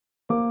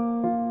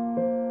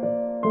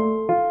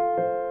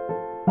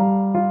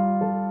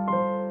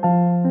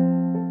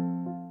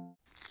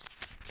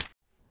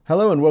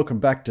Hello and welcome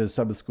back to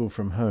Sabbath School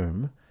from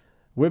Home.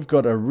 We've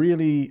got a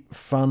really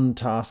fun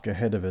task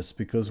ahead of us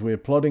because we're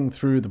plodding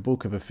through the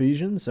book of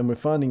Ephesians and we're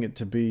finding it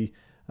to be,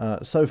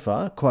 so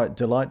far, quite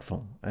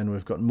delightful. And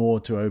we've got more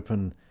to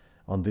open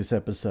on this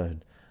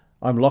episode.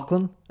 I'm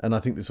Lachlan and I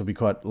think this will be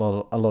quite a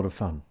lot of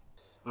fun.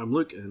 I'm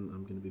Luke and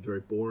I'm going to be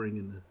very boring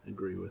and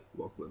agree with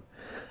Lachlan.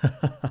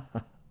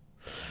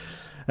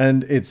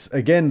 And it's,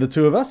 again, the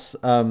two of us.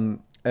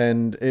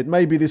 And it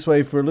may be this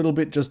way for a little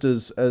bit just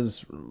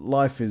as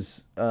life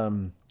is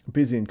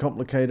busy and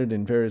complicated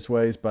in various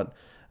ways, but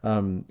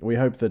we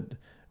hope that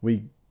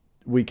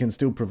we can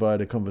still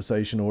provide a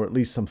conversation or at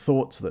least some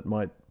thoughts that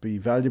might be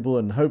valuable,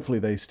 and hopefully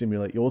they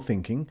stimulate your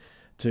thinking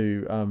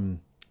to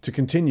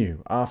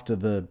continue after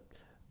the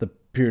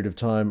period of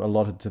time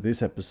allotted to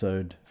this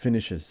episode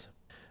finishes.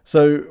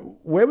 So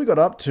where we got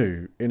up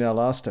to in our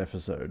last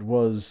episode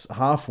was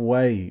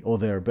halfway or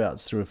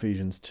thereabouts through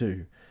Ephesians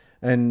 2.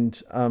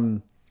 And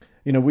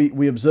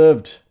we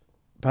observed,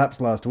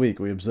 perhaps last week,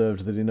 we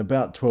observed that in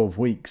about 12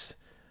 weeks,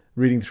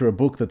 reading through a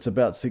book that's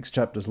about 6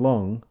 chapters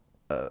long,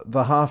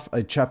 the half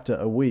a chapter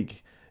a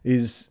week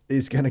is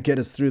going to get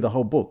us through the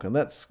whole book. And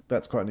that's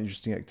quite an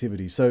interesting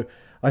activity. So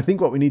I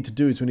think what we need to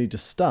do is we need to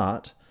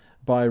start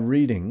by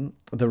reading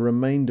the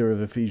remainder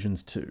of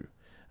Ephesians 2,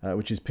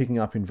 which is picking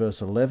up in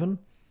verse 11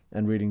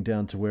 and reading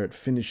down to where it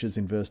finishes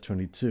in verse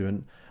 22.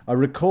 And I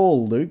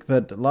recall, Luke,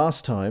 that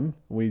last time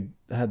we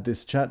had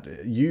this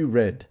chat, you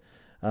read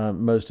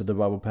most of the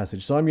Bible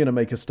passage. So I'm going to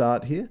make a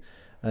start here,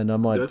 and I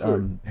might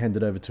hand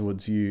it over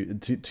towards you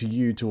to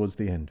you towards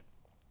the end.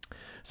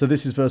 So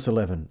this is verse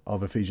 11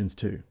 of Ephesians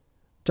 2.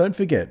 Don't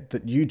forget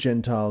that you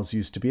Gentiles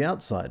used to be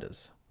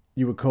outsiders.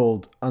 You were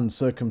called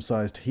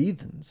uncircumcised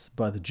heathens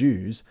by the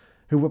Jews,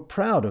 who were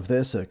proud of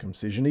their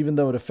circumcision, even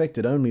though it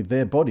affected only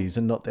their bodies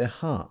and not their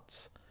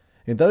hearts.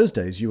 In those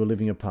days you were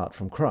living apart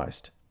from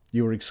Christ.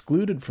 You were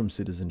excluded from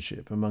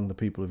citizenship among the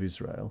people of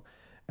Israel,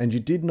 and you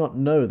did not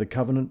know the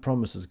covenant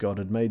promises God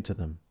had made to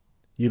them.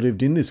 You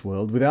lived in this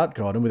world without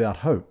God and without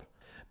hope.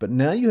 But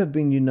now you have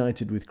been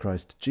united with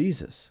Christ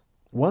Jesus.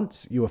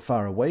 Once you were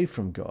far away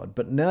from God,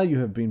 but now you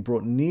have been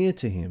brought near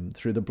to him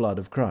through the blood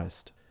of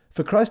Christ.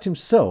 For Christ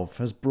himself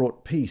has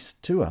brought peace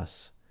to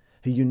us.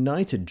 He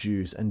united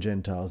Jews and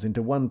Gentiles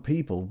into one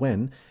people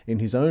when, in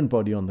his own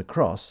body on the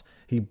cross,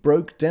 he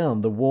broke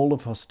down the wall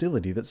of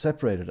hostility that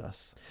separated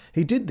us.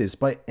 He did this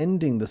by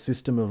ending the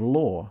system of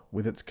law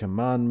with its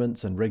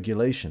commandments and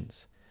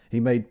regulations.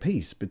 He made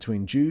peace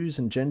between Jews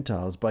and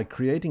Gentiles by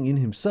creating in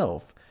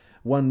himself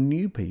one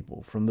new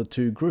people from the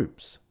two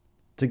groups.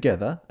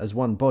 Together, as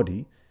one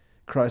body,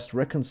 Christ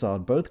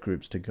reconciled both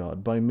groups to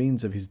God by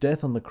means of his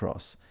death on the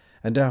cross,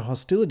 and our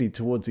hostility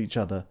towards each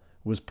other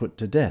was put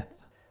to death.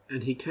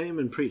 And he came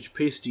and preached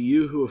peace to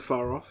you who are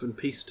far off and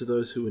peace to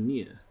those who are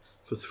near.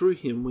 For through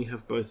him we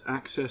have both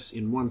access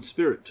in one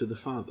Spirit to the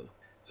Father.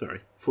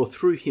 For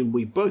through him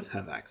we both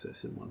have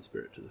access in one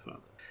Spirit to the Father.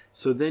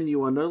 So then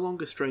you are no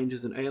longer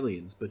strangers and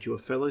aliens, but you are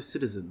fellow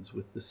citizens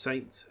with the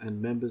saints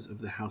and members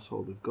of the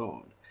household of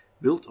God,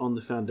 built on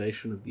the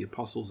foundation of the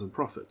apostles and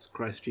prophets,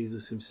 Christ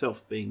Jesus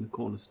himself being the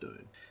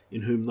cornerstone,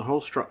 in whom the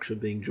whole structure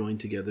being joined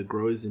together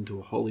grows into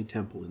a holy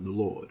temple in the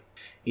Lord.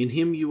 In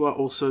him you are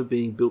also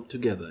being built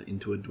together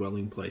into a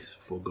dwelling place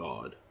for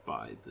God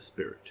by the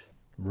Spirit.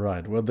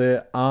 Right. Well,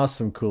 there are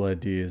some cool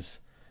ideas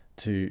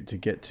to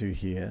get to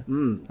here.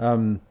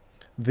 I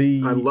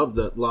love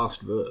that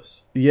last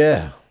verse.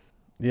 Yeah.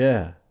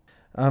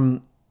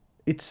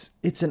 It's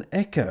an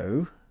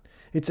echo.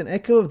 It's an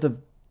echo of the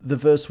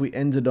verse we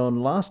ended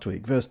on last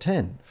week, verse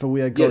 10. For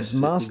we are God's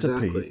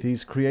masterpiece. Exactly.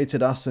 He's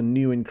created us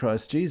anew in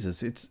Christ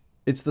Jesus. It's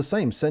the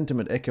same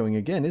sentiment echoing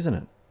again, isn't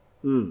it?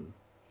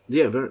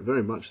 Yeah, very,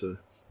 very much so.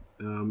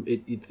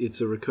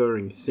 It's a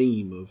recurring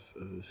theme of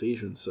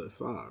Ephesians so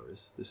far,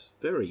 is this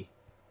very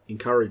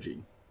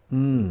encouraging,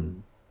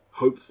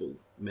 hopeful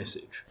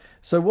message.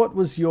 So what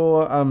was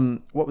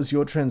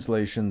your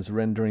translation's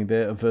rendering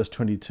there of verse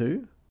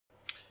 22?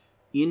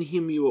 In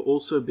him you are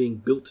also being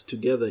built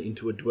together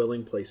into a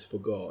dwelling place for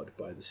God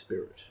by the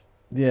Spirit.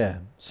 Yeah.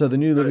 So the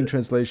New Living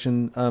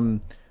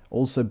Translation,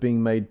 also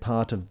being made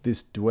part of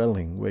this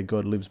dwelling where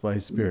God lives by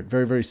his Spirit.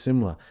 Very, very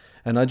similar.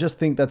 And I just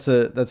think that's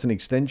an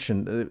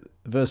extension.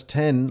 Verse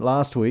 10,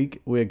 last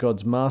week, we're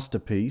God's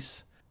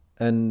masterpiece.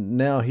 And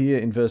now here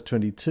in verse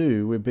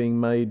 22, we're being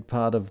made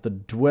part of the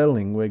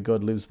dwelling where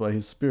God lives by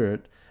his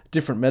Spirit.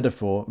 Different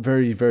metaphor,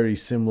 very, very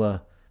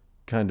similar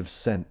kind of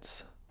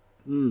sense.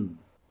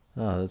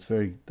 That's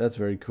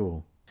very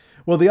cool.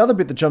 Well, the other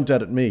bit that jumped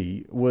out at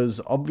me was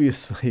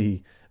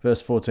obviously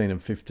verse 14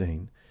 and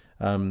 15,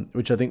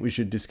 which I think we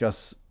should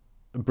discuss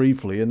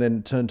briefly and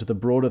then turn to the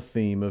broader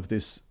theme of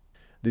this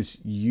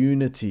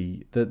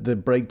unity, the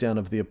breakdown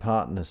of the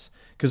apartness.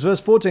 Because verse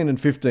 14 and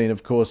 15,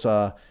 of course,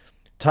 are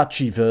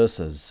touchy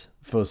verses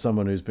for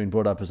someone who's been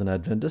brought up as an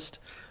Adventist.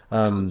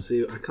 I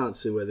can't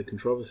see where the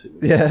controversy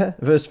was. Yeah,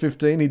 verse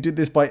 15, he did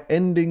this by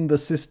ending the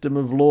system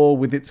of law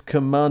with its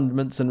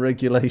commandments and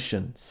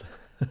regulations.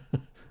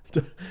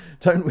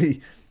 Don't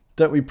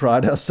we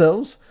pride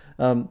ourselves?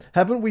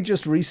 Haven't we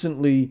just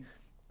recently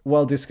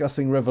while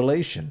discussing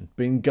Revelation,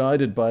 being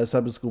guided by a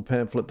Sabbath school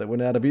pamphlet that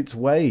went out of its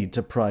way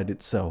to pride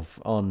itself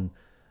on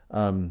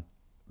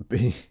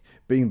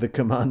being the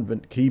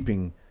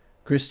commandment-keeping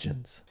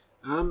Christians.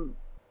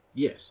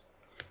 Yes,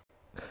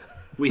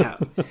 we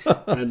have,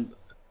 and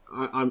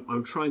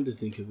I'm trying to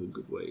think of a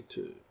good way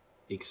to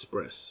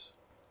express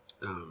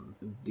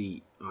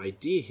the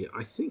idea here.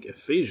 I think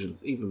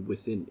Ephesians, even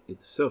within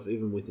itself,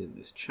 even within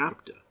this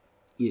chapter,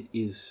 it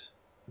is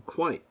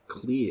quite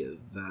clear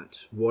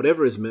that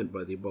whatever is meant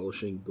by the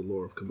abolishing the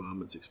law of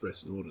commandments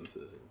expressed in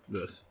ordinances in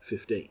verse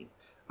 15,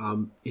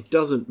 it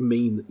doesn't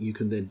mean that you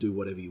can then do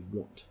whatever you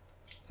want,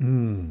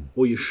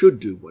 or you should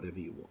do whatever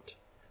you want.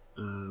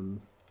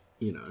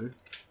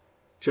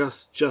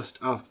 Just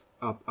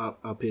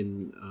up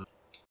in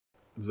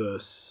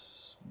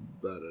verse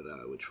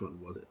which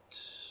one was it?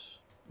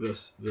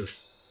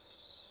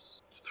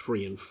 Verse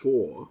 3 and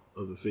 4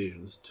 of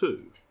Ephesians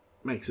 2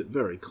 makes it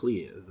very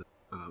clear that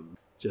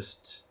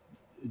just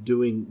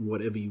doing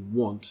whatever you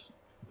want,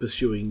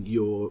 pursuing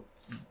your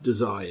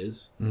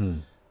desires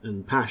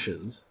and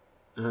passions,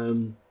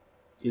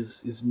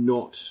 is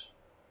not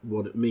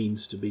what it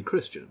means to be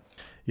Christian.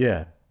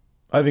 Yeah,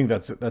 I think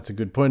that's a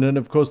good point. And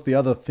of course, the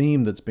other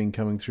theme that's been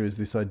coming through is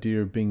this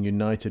idea of being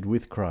united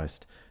with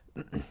Christ.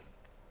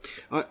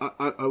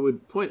 I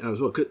would point out as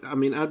well, 'cause, I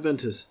mean,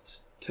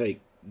 Adventists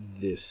take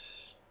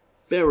this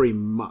very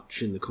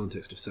much in the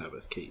context of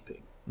Sabbath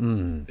keeping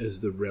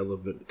as the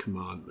relevant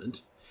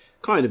commandment,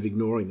 kind of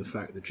ignoring the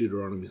fact that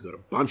Deuteronomy's got a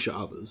bunch of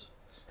others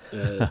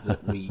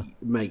that we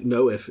make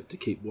no effort to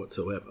keep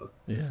whatsoever.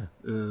 Yeah.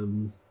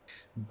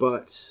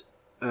 But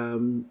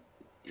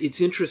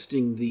it's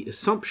interesting, the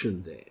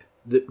assumption there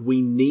that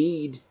we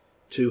need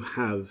to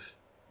have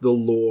the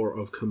law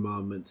of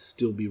commandments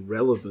still be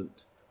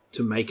relevant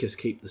to make us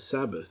keep the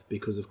Sabbath,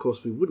 because of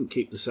course we wouldn't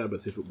keep the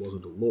Sabbath if it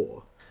wasn't a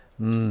law.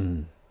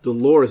 The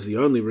law is the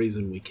only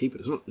reason we keep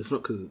it. It's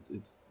not because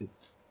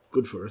it's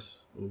good for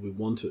us or we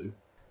want to.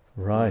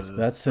 Right,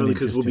 that's an only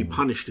because interesting... we'll be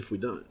punished if we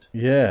don't.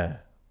 Yeah,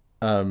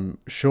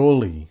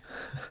 surely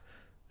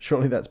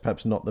that's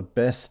perhaps not the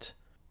best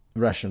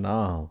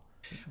rationale.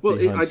 Well,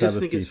 I just Sabbath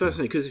think it's keeping.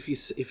 fascinating,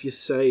 because if you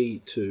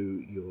say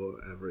to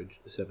your average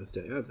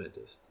Seventh-day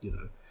Adventist,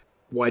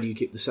 why do you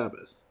keep the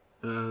Sabbath?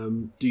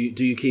 Do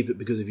you keep it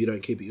because if you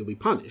don't keep it you'll be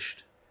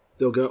punished?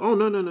 They'll go, oh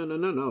no,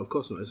 of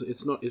course not.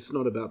 It's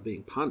not about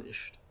being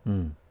punished.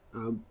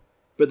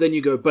 But then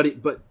you go, but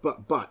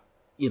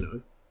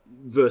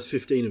verse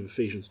 15 of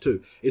Ephesians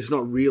 2, it's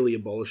not really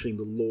abolishing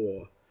the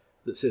law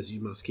that says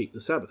you must keep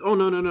the Sabbath. Oh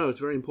no, it's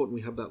very important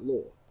we have that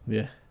law.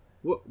 Yeah.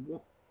 What?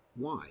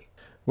 Why?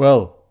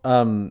 Well,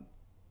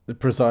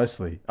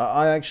 precisely.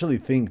 I actually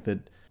think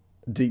that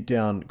deep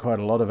down, quite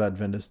a lot of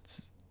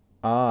Adventists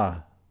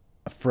are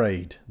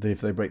afraid that if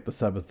they break the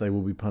Sabbath, they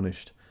will be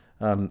punished.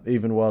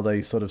 Even while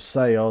they sort of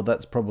say, "Oh,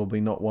 that's probably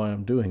not why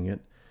I'm doing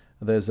it."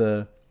 There's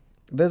a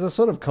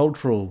sort of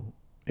cultural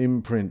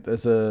imprint.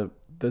 There's a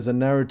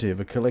narrative,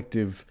 a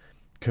collective,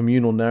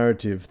 communal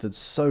narrative that's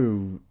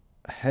so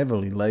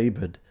heavily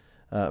laboured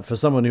for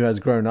someone who has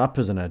grown up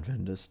as an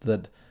Adventist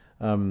that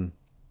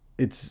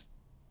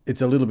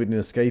it's a little bit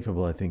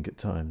inescapable, I think, at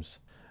times.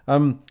 I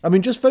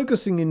mean, just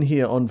focusing in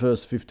here on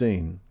verse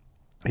 15,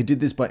 he did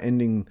this by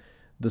ending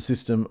the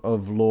system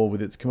of law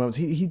with its commandments.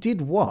 He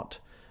did what?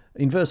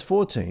 In verse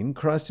 14,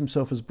 Christ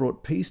himself has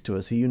brought peace to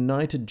us. He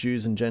united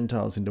Jews and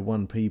Gentiles into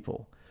one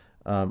people.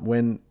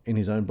 When, in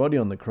his own body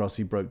on the cross,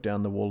 he broke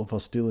down the wall of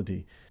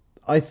hostility.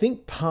 I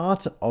think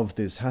part of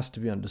this has to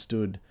be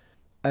understood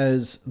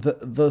as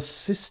the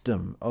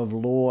system of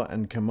law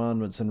and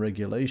commandments and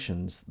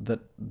regulations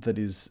that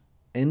is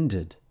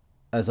ended,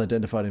 as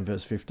identified in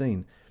verse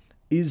 15,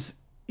 is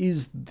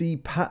the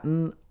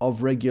pattern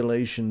of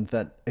regulation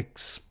that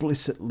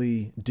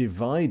explicitly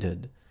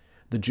divided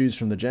the Jews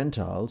from the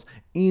Gentiles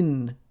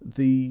in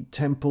the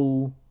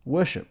temple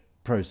worship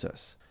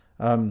process.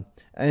 And,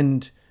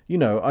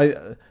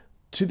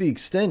 to the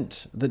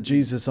extent that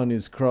Jesus on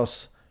his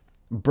cross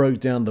broke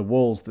down the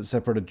walls that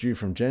separated Jew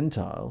from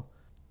Gentile,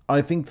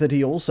 I think that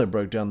he also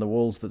broke down the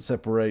walls that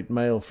separate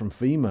male from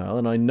female,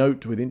 and I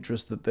note with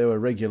interest that there were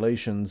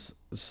regulations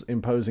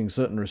imposing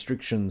certain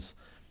restrictions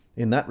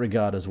in that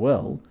regard as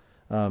well,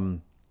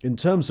 in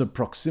terms of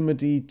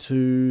proximity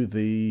to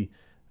the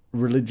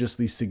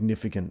religiously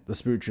significant, the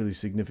spiritually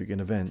significant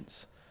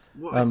events.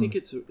 Well, I think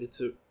it's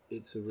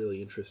a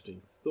really interesting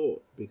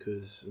thought,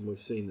 because, and we've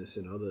seen this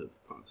in other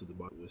parts of the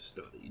Bible we've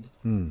studied,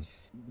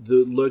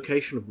 the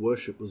location of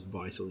worship was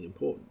vitally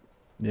important.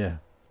 Yeah.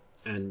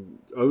 And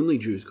only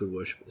Jews could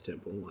worship at the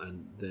temple,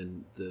 and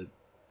then the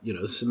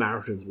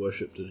Samaritans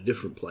worshipped at a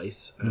different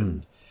place.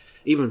 And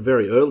even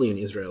very early in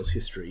Israel's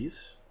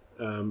histories,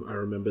 I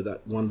remember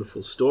that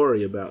wonderful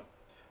story about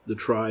the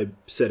tribe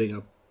setting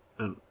up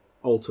an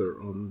altar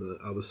on the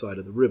other side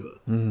of the river.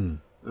 And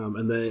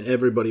then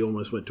everybody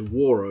almost went to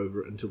war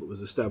over it until it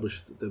was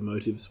established that their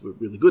motives were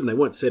really good, and they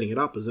weren't setting it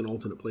up as an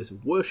alternate place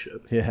of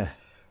worship,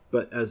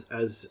 but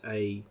as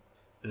a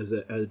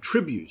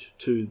tribute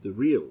to the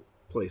real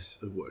place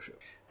of worship,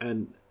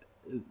 and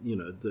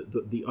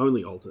the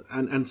only altar,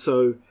 and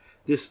so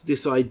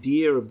this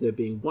idea of there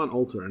being one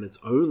altar and it's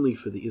only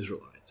for the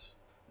Israelites,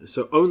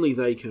 so only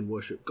they can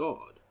worship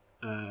God.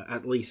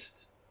 At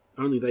least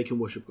only they can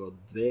worship God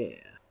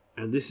there,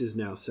 and this is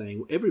now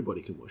saying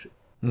everybody can worship.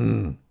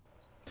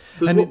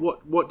 Because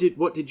what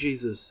did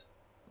Jesus?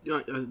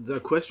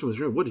 The question was,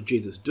 what did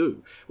Jesus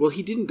do? Well,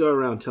 he didn't go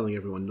around telling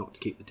everyone not to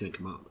keep the Ten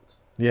Commandments.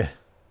 Yeah.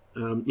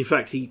 In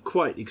fact, he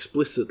quite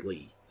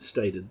explicitly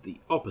stated the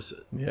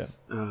opposite. Yeah.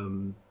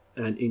 And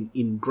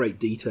in great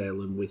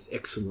detail and with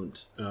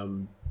excellent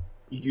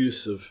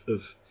use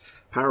of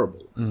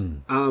parable.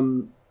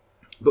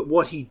 But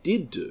what he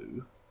did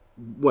do,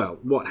 well,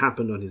 what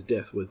happened on his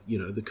death was,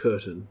 the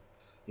curtain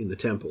in the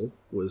temple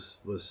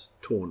was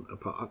torn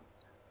apart,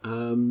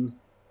 and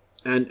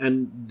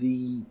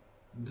the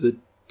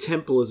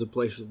temple as a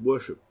place of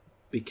worship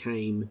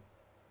became,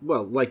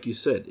 well, like you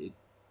said,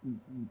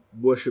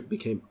 worship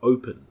became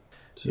open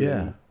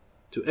to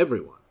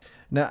everyone.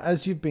 Now,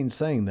 as you've been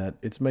saying that,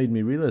 it's made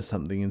me realize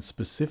something in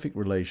specific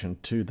relation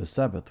to the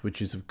Sabbath,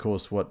 which is, of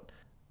course, what,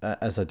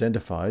 as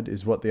identified,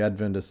 is what we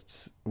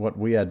Adventists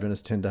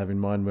tend to have in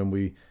mind when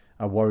we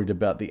are worried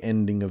about the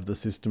ending of the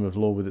system of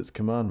law with its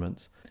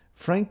commandments.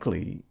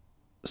 Frankly,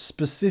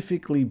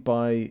 specifically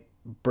by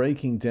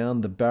breaking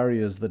down the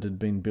barriers that had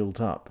been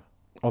built up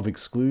of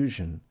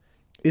exclusion,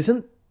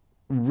 isn't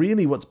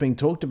really what's being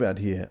talked about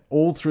here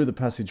all through the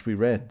passage we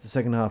read, the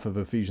second half of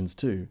Ephesians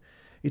 2.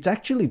 It's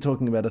actually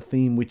talking about a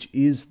theme which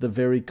is the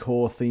very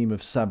core theme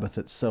of Sabbath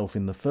itself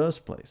in the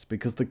first place,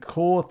 because the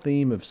core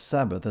theme of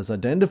Sabbath, as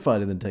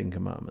identified in the Ten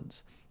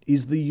Commandments,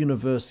 is the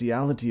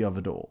universality of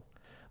it all.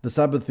 The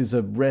Sabbath is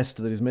a rest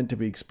that is meant to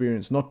be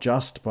experienced not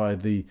just by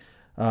the,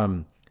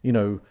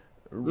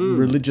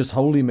 religious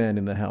holy man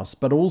in the house,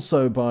 but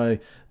also by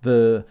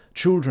the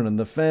children and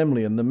the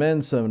family and the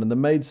manservant and the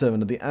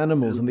maidservant and the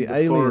animals and the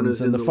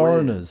aliens and the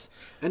foreigners.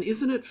 And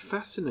isn't it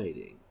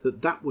fascinating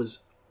that was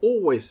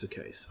always the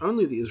case?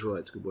 Only the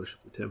Israelites could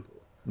worship the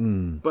temple.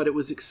 But it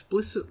was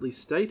explicitly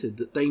stated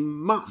that they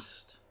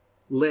must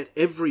let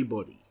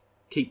everybody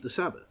keep the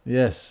Sabbath.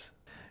 Yes.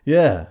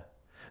 Yeah.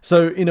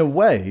 So in a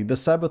way, the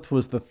Sabbath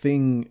was the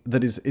thing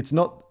that is, it's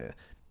not,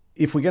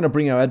 if we're going to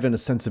bring our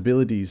Adventist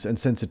sensibilities and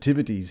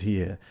sensitivities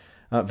here,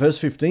 verse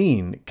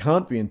 15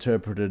 can't be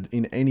interpreted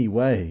in any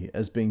way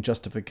as being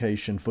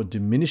justification for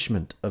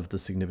diminishment of the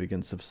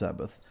significance of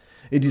Sabbath.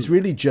 It is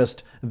really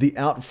just the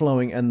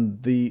outflowing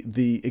and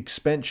the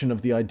expansion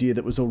of the idea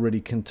that was already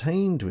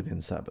contained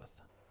within Sabbath.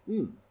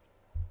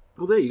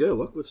 Well, there you go.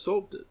 Look, we've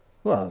solved it.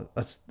 Well,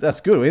 that's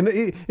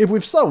good. If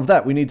we've solved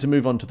that, we need to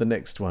move on to the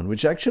next one,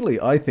 which actually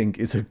I think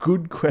is a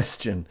good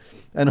question.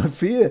 And I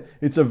fear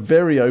it's a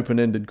very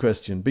open-ended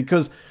question,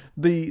 because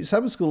the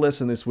Sabbath School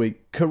lesson this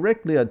week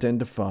correctly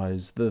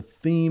identifies the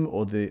theme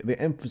or the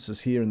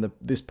emphasis here in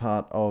this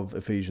part of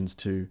Ephesians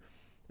 2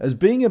 as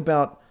being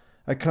about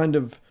a kind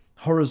of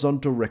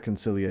horizontal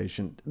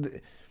reconciliation.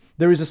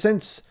 There is a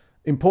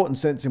important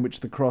sense in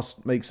which the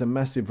cross makes a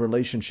massive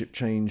relationship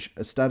change,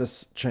 a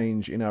status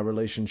change in our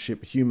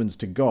relationship, humans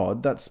to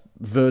God. That's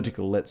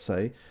vertical, let's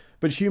say.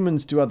 But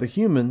humans to other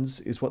humans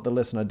is what the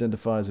lesson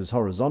identifies as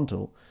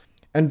horizontal.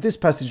 And this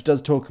passage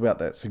does talk about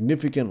that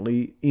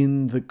significantly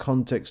in the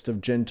context of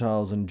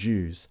Gentiles and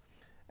Jews.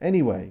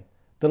 Anyway,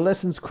 the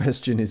lesson's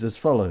question is as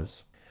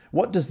follows.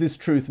 What does this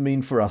truth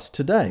mean for us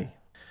today?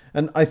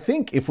 And I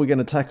think if we're going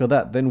to tackle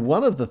that, then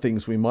one of the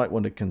things we might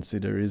want to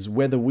consider is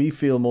whether we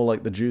feel more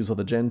like the Jews or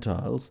the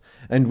Gentiles,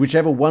 and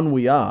whichever one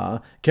we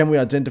are, can we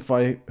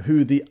identify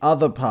who the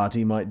other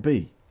party might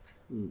be?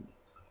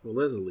 Well,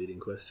 there's a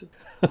leading question.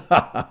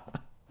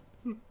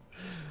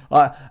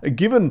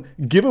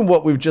 Given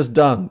what we've just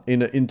done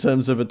in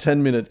terms of a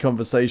 10-minute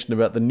conversation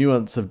about the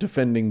nuance of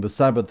defending the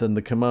Sabbath and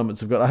the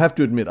commandments of God, I have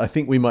to admit, I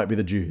think we might be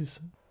the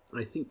Jews.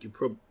 I think you're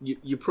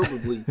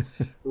probably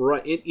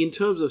right. In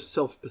terms of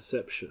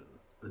self-perception,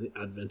 I think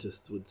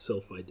Adventists would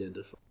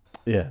self-identify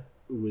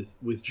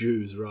with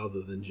Jews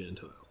rather than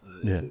Gentiles,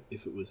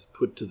 if it was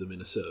put to them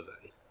in a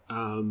survey.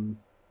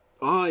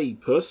 I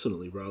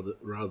personally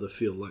rather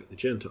feel like the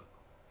Gentile.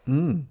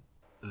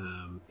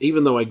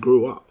 Even though I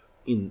grew up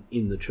in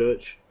the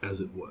church,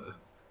 as it were,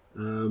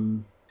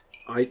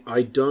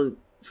 I don't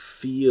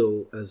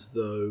feel as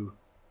though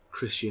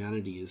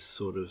Christianity is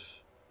sort of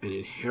an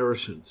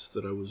inheritance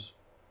that I was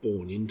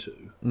born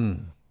into.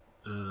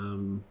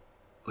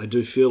 I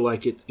do feel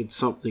like it's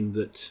something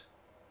that,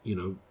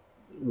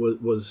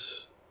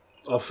 was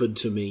offered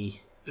to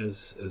me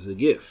as a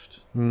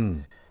gift.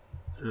 But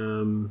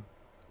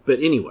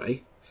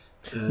anyway.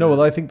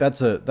 I think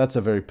that's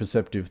a very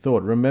perceptive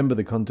thought. Remember,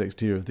 the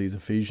context here of these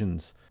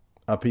Ephesians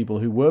are people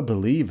who were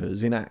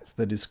believers in Acts.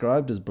 They're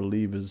described as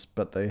believers,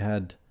 but they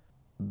had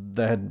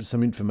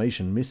some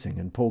information missing,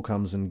 and Paul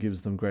comes and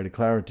gives them greater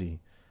clarity.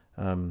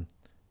 And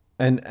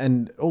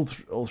all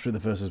through the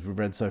verses we've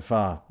read so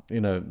far,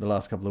 the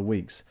last couple of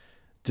weeks,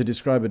 to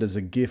describe it as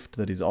a gift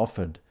that is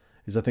offered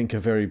is, I think, a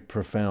very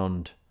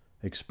profound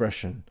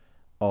expression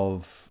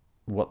of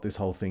what this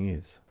whole thing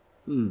is.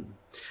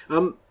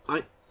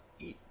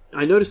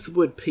 I noticed the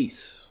word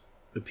peace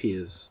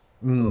appears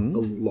a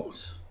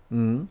lot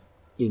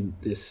in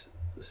this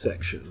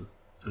section.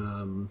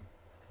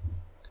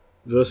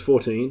 Verse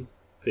 14,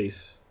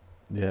 peace.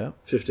 Yeah.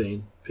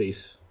 15,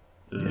 peace.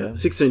 Yeah.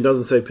 16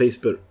 doesn't say peace,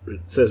 but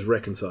it says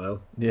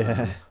reconcile.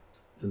 Yeah.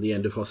 And the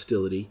end of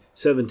hostility.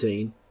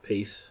 17,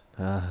 peace.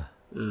 Ah.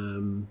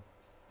 And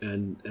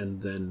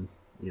then,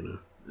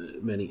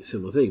 many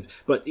similar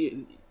things. But,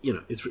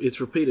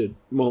 it's repeated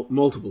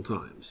multiple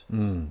times.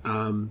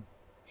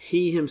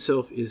 He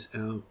himself is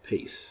our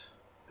peace,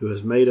 who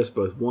has made us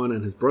both one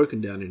and has broken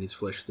down in his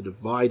flesh the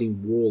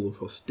dividing wall of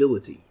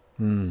hostility,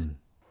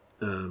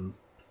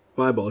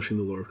 by abolishing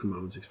the law of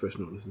commandments,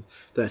 expression of ordinances,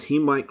 that he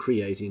might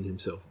create in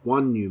himself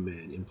one new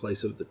man in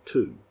place of the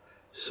two,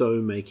 so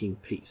making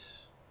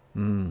peace.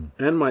 And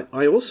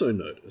I also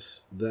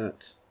notice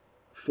that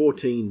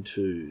 14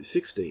 to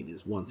 16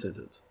 is one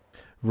sentence.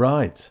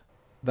 Right.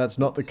 That's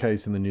not the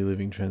case in the New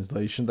Living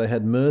Translation. They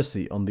had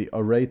mercy on the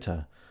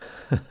orator.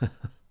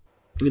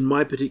 In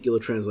my particular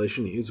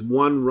translation, it's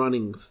one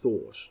running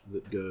thought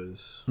that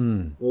goes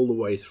all the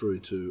way through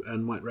to,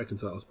 and might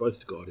reconcile us both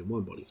to God in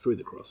one body through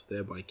the cross,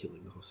 thereby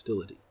killing the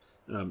hostility.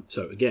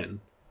 So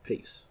again,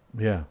 peace.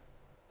 Yeah.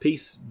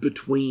 Peace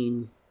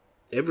between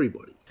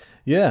everybody.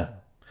 Yeah.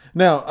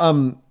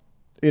 Now,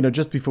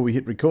 just before we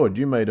hit record,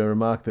 you made a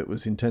remark that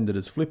was intended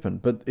as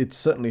flippant, but it's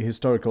certainly a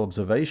historical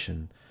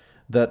observation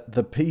that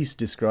the peace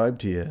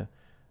described here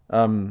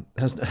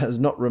has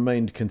not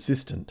remained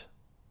consistent.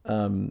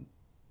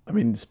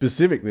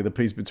 Specifically the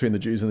peace between the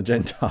Jews and the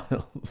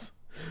Gentiles.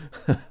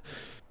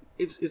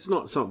 It's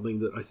not something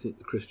that I think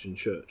the Christian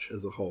church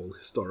as a whole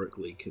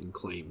historically can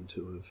claim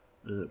to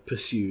have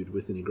pursued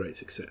with any great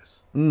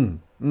success.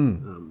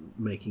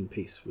 Making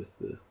peace with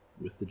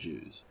the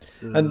Jews.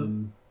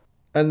 And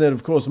then,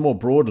 of course, more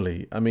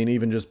broadly,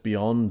 even just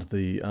beyond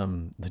the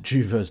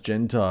Jew versus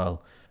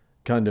Gentile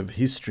kind of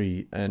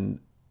history and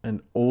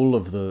all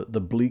of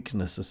the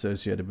bleakness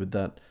associated with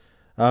that.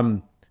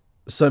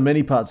 So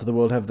many parts of the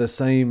world have the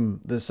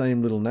same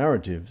little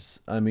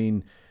narratives.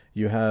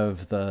 You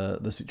have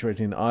the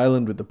situation in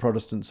Ireland with the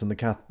Protestants and the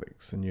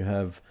Catholics, and you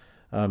have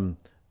Well,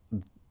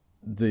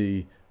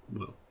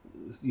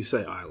 you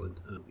say Ireland,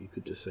 you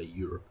could just say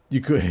Europe. You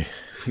could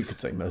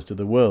say most of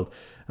the world.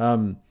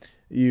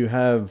 You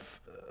have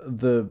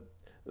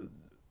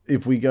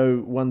if we go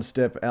one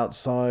step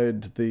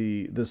outside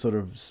the sort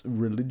of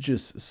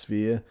religious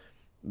sphere,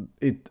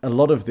 a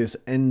lot of this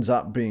ends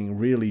up being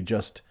really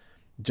just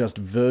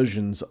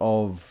versions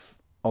of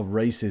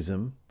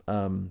racism,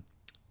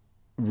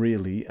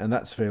 really, and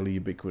that's fairly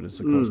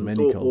ubiquitous across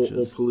many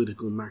cultures. Or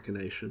political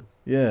machination.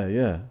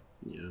 Yeah.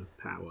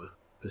 Power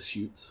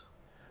pursuits.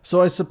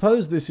 So I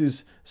suppose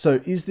is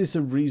this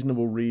a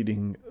reasonable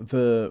reading?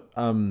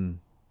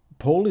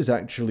 Paul is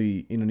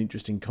actually in an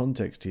interesting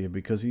context here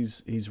because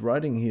he's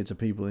writing here to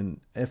people in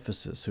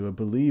Ephesus who are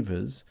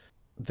believers.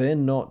 They're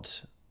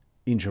not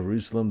in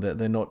Jerusalem.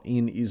 They're not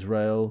in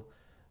Israel.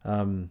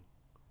 In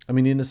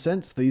a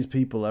sense, these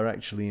people are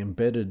actually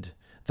embedded.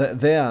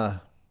 They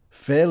are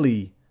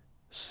fairly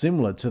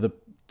similar to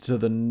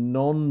the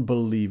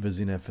non-believers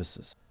in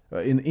Ephesus,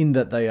 in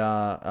that they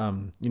are,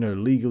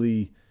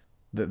 legally,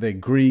 that they're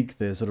Greek.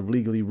 They're sort of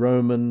legally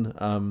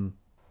Roman.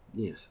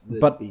 Yes,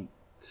 they'd be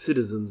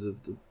citizens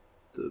of the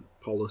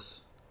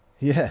polis.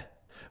 Yeah,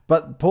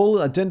 but Paul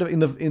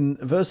in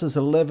verses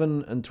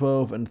 11 and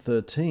 12 and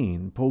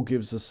 13, Paul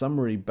gives a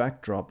summary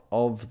backdrop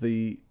of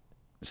the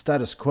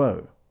status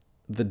quo,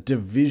 the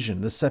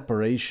division, the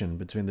separation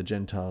between the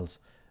Gentiles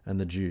and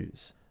the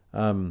Jews.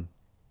 I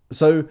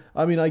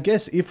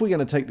guess if we're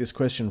going to take this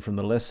question from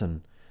the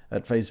lesson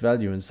at face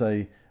value and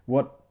say,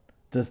 what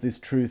does this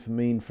truth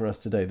mean for us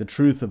today? The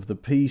truth of the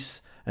peace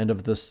and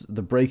of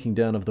the breaking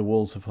down of the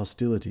walls of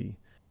hostility.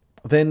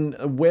 Then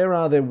where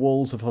are there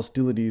walls of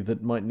hostility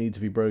that might need to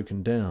be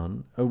broken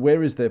down?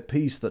 Where is there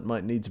peace that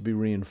might need to be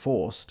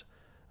reinforced?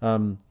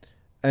 And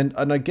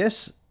I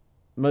guess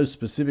most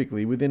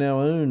specifically within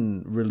our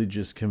own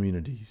religious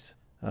communities,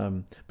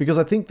 because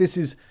I think this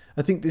is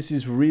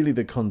really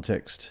the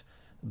context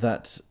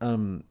that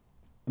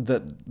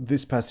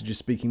this passage is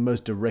speaking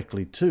most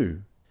directly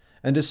to,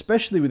 and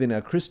especially within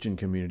our Christian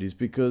communities,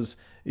 because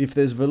if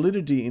there's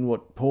validity in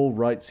what Paul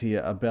writes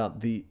here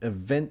about the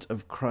event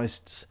of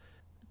Christ's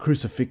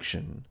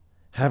crucifixion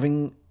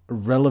having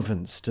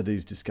relevance to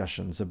these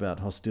discussions about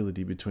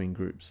hostility between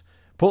groups,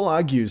 Paul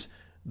argues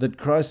that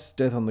Christ's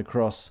death on the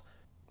cross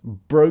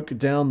broke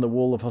down the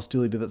wall of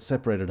hostility that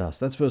separated us.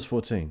 That's verse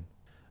 14.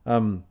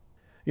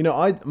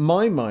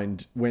 My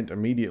mind went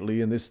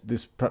immediately, and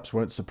this perhaps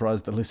won't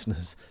surprise the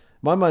listeners,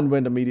 my mind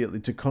went immediately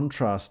to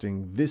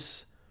contrasting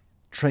this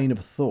train of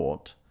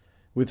thought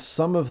with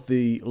some of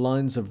the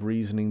lines of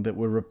reasoning that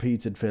were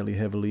repeated fairly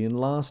heavily in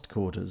last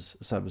quarter's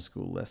Sabbath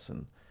school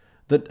lesson,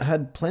 that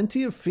had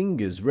plenty of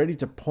fingers ready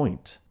to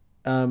point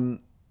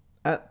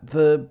at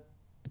the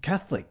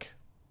Catholic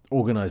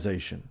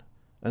organization,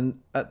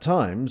 and at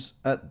times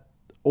at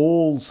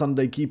all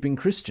Sunday-keeping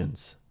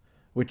Christians,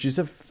 which is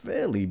a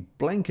fairly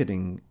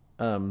blanketing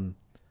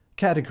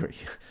category.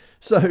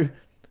 So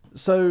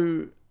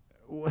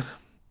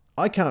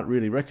I can't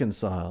really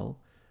reconcile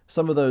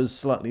some of those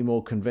slightly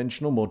more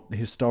conventional, more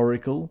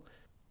historical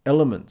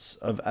elements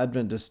of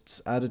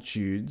Adventists'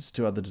 attitudes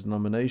to other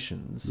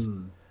denominations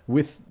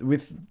with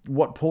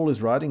what Paul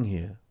is writing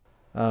here.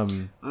 I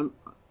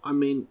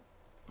mean,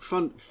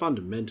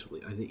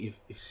 fundamentally, I think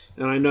if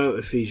and I know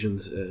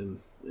Ephesians,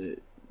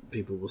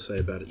 people will say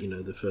about it,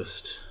 the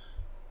first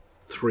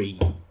 3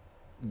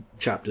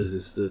 chapters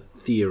is the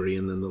theory,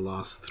 and then the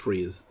last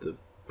 3 is the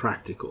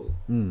practical.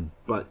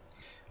 But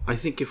I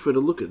think if we're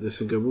to look at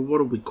this and go, well, what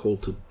are we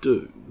called to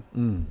do?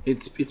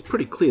 It's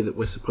pretty clear that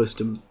we're supposed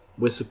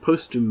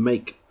to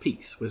make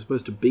peace. We're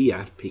supposed to be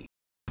at peace,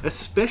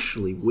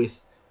 especially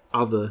with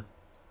other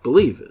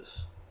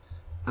believers.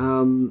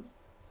 And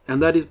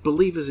that is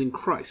believers in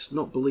Christ,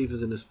 not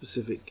believers in a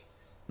specific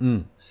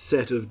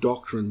set of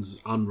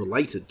doctrines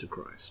unrelated to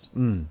Christ.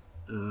 And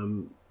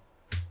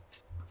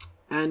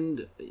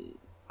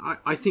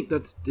I think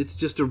it's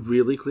just a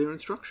really clear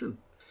instruction.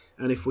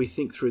 And if we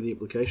think through the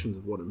implications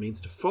of what it means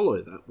to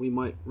follow that, we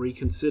might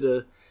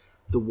reconsider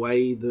the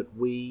way that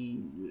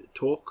we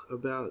talk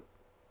about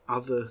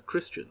other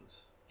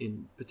Christians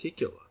in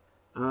particular.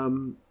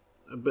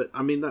 But,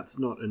 I mean, that's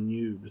not a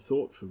new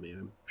thought for me.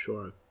 I'm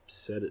sure I've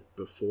said it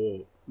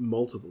before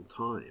multiple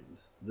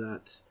times,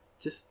 that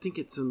just think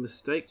it's a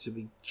mistake to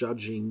be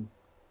judging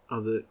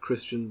other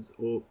Christians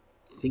or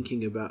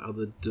thinking about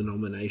other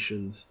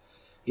denominations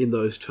in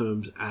those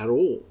terms at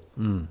all.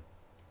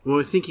 When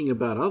we're thinking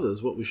about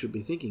others, what we should be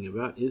thinking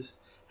about is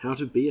how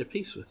to be at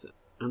peace with them.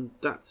 And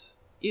that's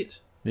it.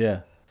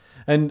 Yeah.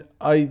 And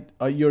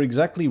you're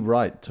exactly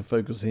right to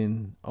focus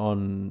in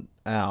on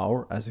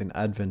our, as in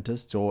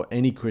Adventists or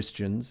any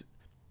Christians,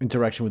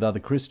 interaction with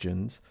other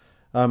Christians,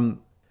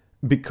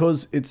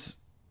 because it's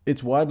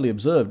widely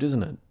observed,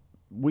 isn't it?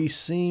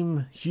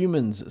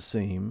 Humans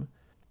seem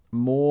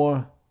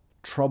more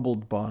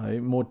troubled by,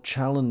 more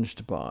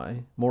challenged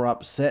by, more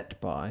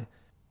upset by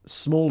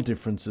small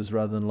differences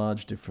rather than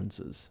large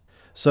differences.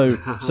 So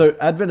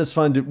Adventists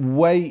find it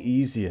way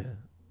easier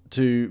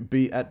to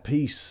be at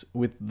peace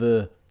with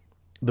the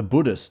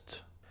Buddhist,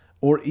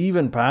 or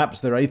even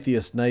perhaps their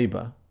atheist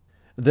neighbor,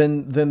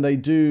 than they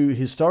do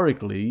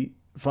historically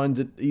find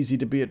it easy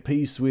to be at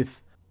peace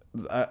with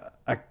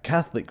a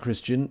Catholic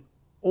Christian,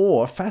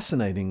 or,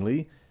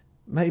 fascinatingly,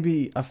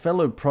 maybe a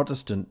fellow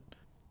Protestant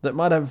that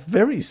might have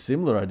very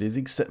similar ideas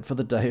except for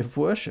the day of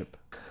worship.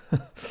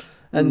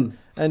 And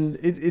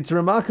it's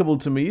remarkable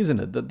to me, isn't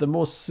it, that the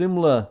more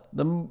similar,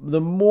 the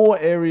more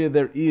area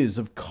there is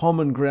of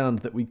common ground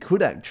that we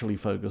could actually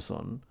focus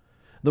on,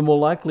 the more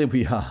likely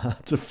we are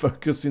to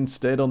focus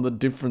instead on the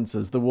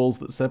differences, the walls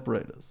that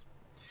separate us.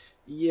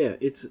 Yeah,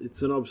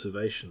 it's an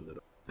observation that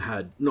I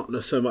had, not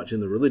so much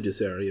in the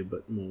religious area,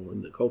 but more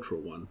in the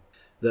cultural one,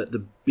 that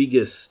the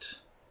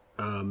biggest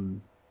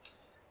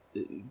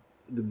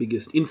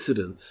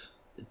incidents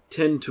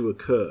tend to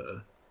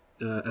occur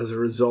as a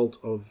result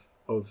of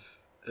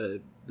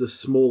the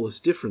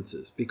smallest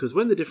differences, because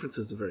when the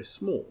differences are very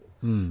small,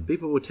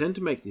 people will tend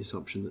to make the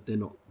assumption that they're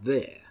not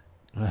there.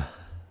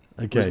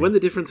 Because when the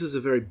differences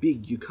are very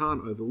big, you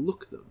can't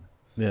overlook them.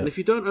 Yeah. And if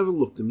you don't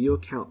overlook them, you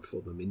account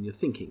for them in your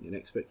thinking, and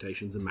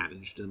expectations are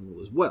managed and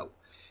all as well.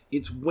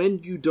 It's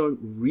when you don't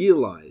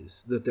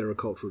realize that there are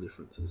cultural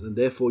differences, and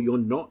therefore you're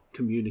not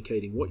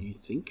communicating what you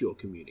think you're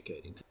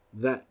communicating,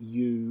 that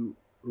you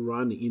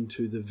run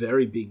into the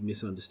very big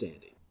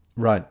misunderstanding.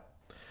 Right.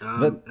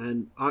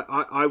 And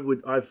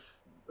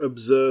I've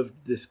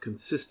observed this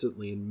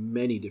consistently in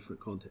many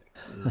different contexts.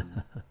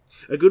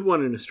 A good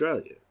one in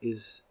Australia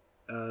is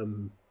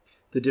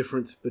the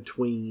difference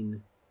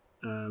between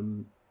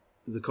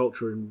the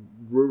culture in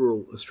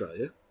rural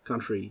Australia,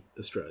 country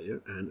Australia,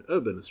 and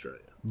urban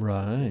Australia.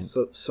 Right.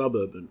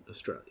 Suburban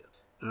Australia.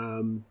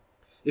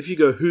 If you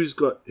go, who's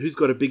got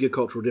a bigger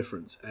cultural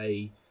difference?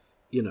 An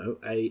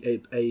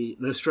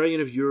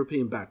Australian of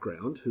European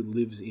background who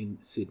lives in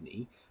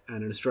Sydney,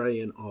 and an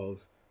Australian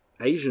of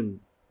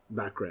Asian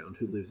background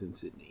who lives in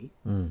Sydney,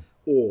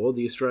 or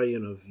the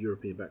Australian of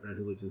European background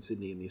who lives in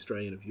Sydney and the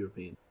Australian of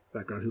European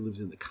background who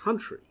lives in the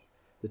country.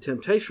 The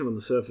temptation on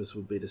the surface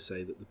would be to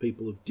say that the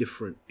people of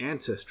different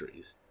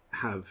ancestries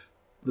have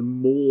the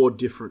more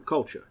different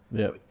culture.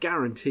 Yep. I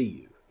guarantee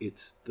you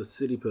it's the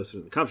city person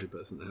and the country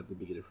person that have the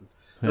bigger difference.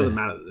 It doesn't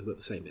matter that they've got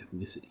the same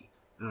ethnicity.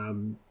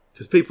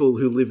 Because people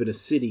who live in a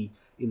city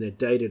in their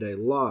day-to-day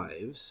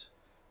lives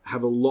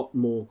have a lot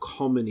more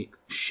common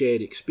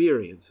shared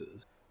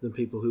experiences than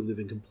people who live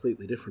in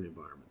completely different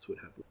environments would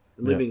have.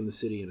 And living in the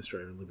city in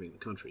Australia and living in the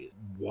country is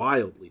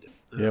wildly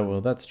different. Yeah, well,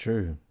 that's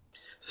true.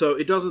 So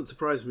it doesn't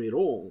surprise me at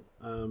all,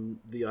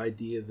 the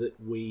idea that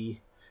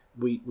we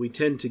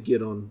tend to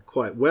get on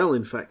quite well,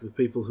 in fact, with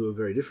people who are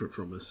very different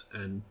from us,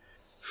 and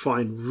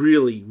find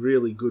really,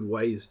 really good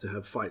ways to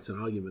have fights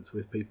and arguments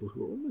with people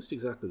who are almost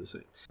exactly the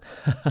same.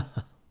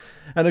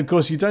 And of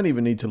course, you don't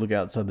even need to look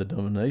outside the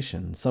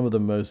denomination. Some of the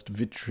most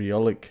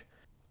vitriolic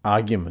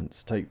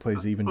arguments take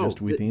place even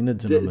just within a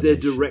denomination. They're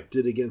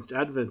directed against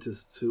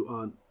Adventists who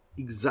aren't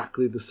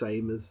exactly the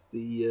same as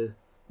the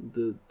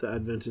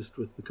Adventist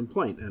with the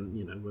complaint.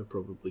 And, we're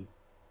probably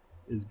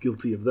is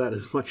guilty of that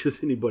as much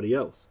as anybody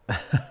else.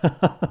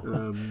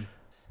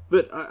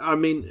 But I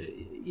mean,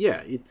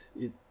 yeah,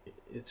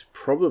 it's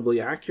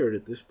probably accurate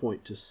at this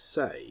point to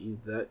say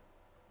that,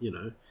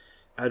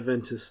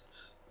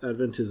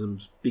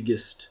 Adventism's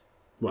biggest,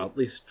 well, at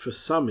least for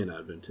some in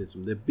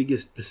Adventism, their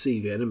biggest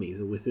perceived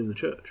enemies are within the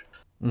church.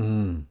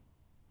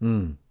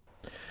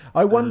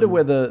 I wonder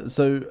whether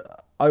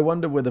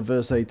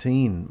verse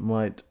 18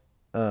 might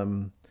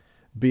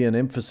be an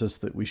emphasis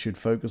that we should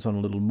focus on a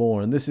little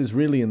more. And this is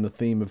really in the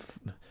theme of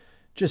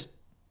just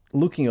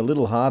looking a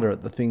little harder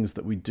at the things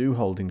that we do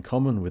hold in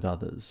common with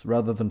others,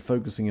 rather than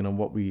focusing in on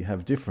what we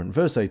have different.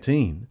 Verse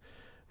 18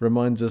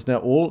 reminds us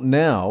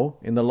now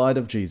in the light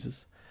of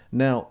Jesus,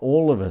 now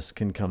all of us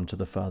can come to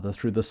the Father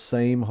through the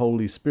same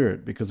Holy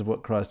Spirit because of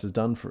what Christ has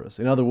done for us.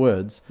 In other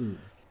words,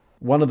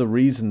 one of the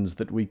reasons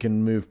that we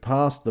can move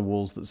past the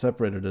walls that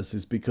separated us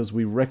is because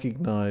we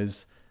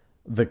recognize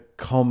the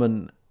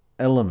common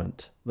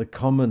element,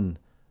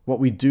 what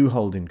we do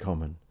hold in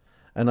common.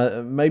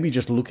 And maybe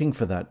just looking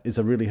for that is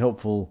a really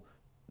helpful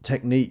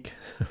technique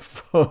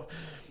for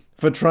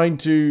trying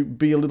to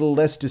be a little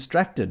less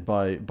distracted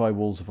by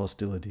walls of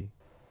hostility.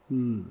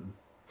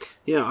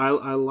 Yeah,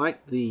 I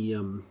like the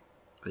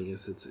I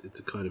guess it's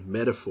a kind of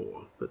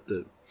metaphor, but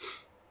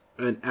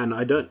and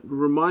I don't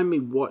remind me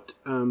what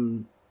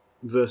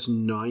verse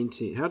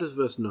 19. How does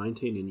verse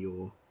 19 in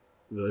your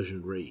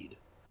version read?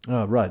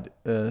 Oh, right.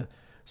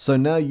 So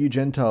now you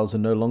Gentiles are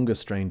no longer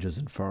strangers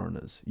and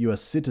foreigners. You are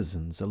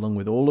citizens along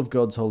with all of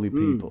God's holy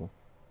people.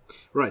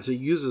 Right, so he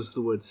uses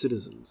the word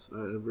citizens. I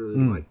really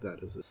like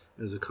that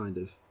as a kind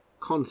of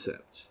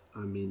concept.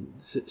 I mean,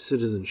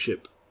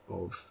 citizenship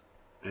of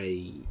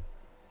a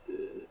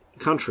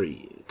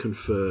country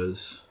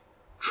confers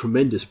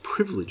tremendous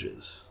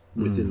privileges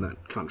within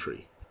that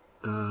country.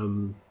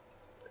 And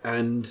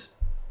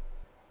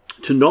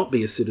to not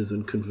be a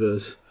citizen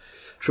confers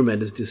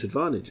tremendous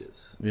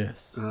disadvantages.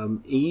 Yes.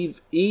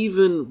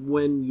 Even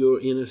when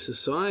you're in a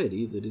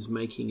society that is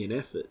making an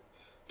effort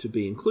to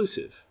be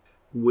inclusive,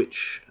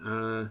 which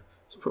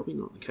is probably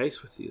not the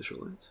case with the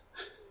Israelites.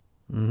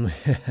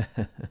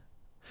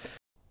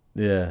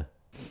 Yeah.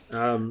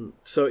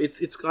 So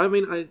it's. I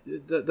mean,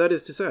 that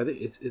is to say, I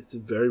think it's a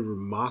very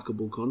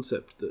remarkable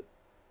concept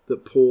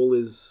that Paul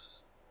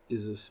is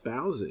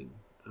espousing.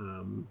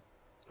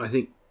 I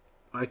think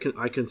I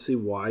can see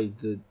why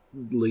the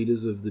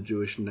leaders of the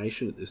Jewish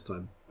nation at this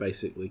time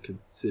basically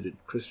considered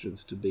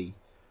Christians to be,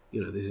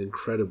 these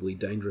incredibly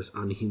dangerous,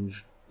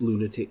 unhinged,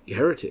 lunatic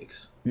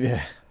heretics.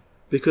 Yeah.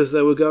 Because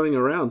they were going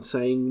around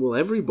saying, well,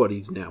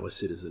 everybody's now a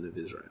citizen of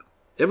Israel.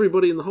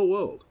 Everybody in the whole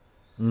world.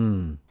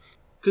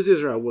 Because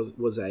Israel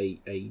was a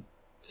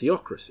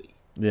theocracy.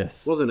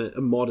 Yes. It wasn't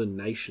a modern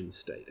nation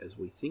state as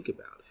we think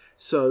about.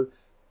 So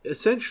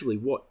essentially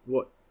what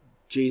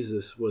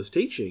Jesus was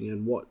teaching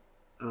and what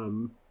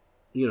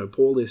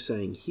Paul is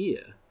saying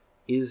here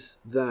is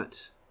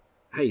that,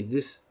 hey,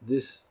 this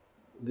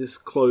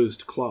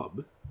closed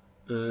club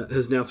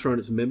has now thrown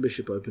its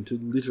membership open to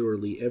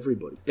literally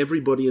everybody.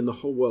 Everybody in the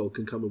whole world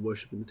can come and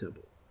worship in the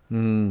temple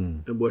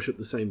and worship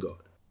the same God.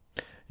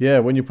 Yeah,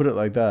 when you put it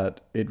like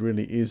that, it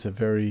really is a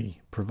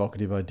very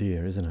provocative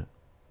idea, isn't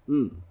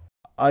it?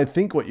 I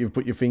think what you've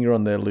put your finger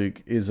on there,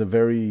 Luke, is a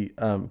very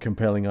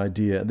compelling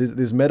idea.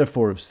 This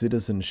metaphor of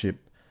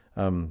citizenship,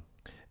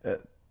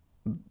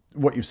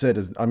 what you've said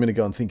is, I'm going to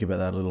go and think about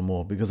that a little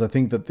more, because I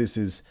think that this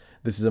is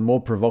a more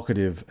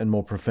provocative and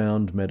more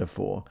profound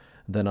metaphor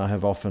than I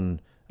have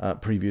often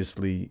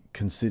previously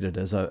considered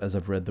as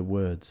I've read the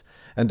words.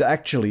 And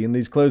actually, in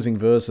these closing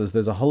verses,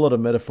 there's a whole lot of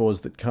metaphors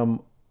that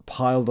come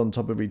piled on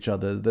top of each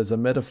other. There's a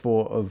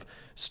metaphor of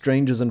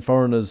strangers and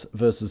foreigners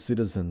versus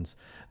citizens.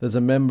 There's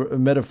a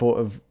metaphor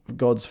of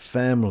God's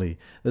family.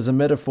 There's a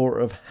metaphor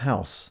of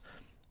house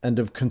and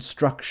of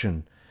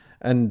construction.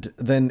 And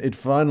then it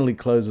finally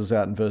closes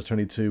out in verse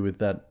 22 with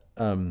that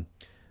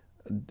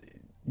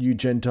you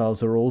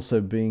Gentiles are also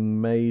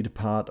being made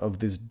part of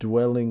this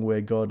dwelling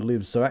where God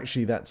lives. So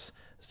actually that's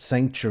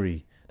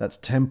sanctuary, that's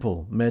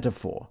temple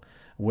metaphor,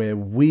 where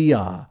we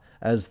are,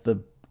 as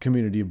the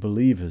community of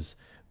believers,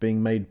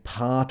 being made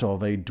part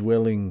of a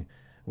dwelling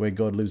where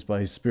God lives by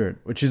his Spirit,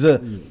 which is a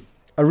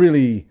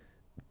really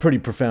pretty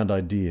profound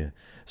idea.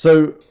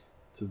 So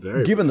it's a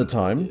very given the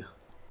time, idea.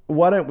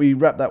 Why don't we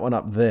wrap that one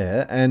up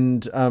there?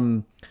 And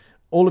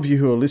all of you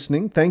who are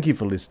listening, thank you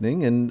for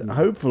listening. And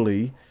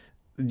hopefully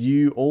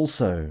you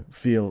also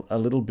feel a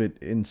little bit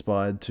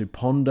inspired to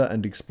ponder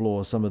and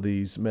explore some of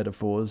these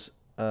metaphors,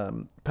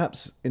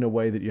 perhaps in a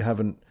way that you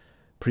haven't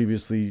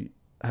previously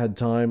had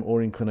time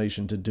or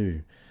inclination to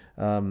do.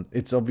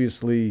 It's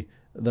obviously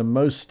the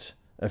most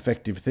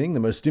effective thing,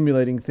 the most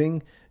stimulating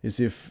thing is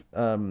if,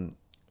 the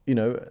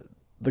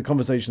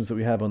conversations that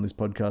we have on this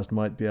podcast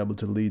might be able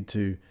to lead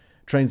to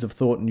trains of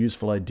thought and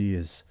useful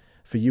ideas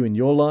for you in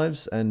your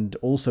lives and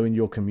also in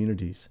your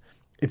communities.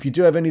 If you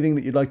do have anything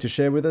that you'd like to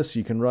share with us,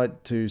 you can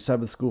write to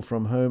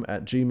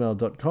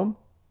sabbathschoolfromhome@gmail.com,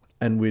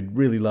 and we'd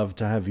really love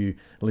to have you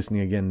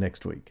listening again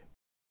next week.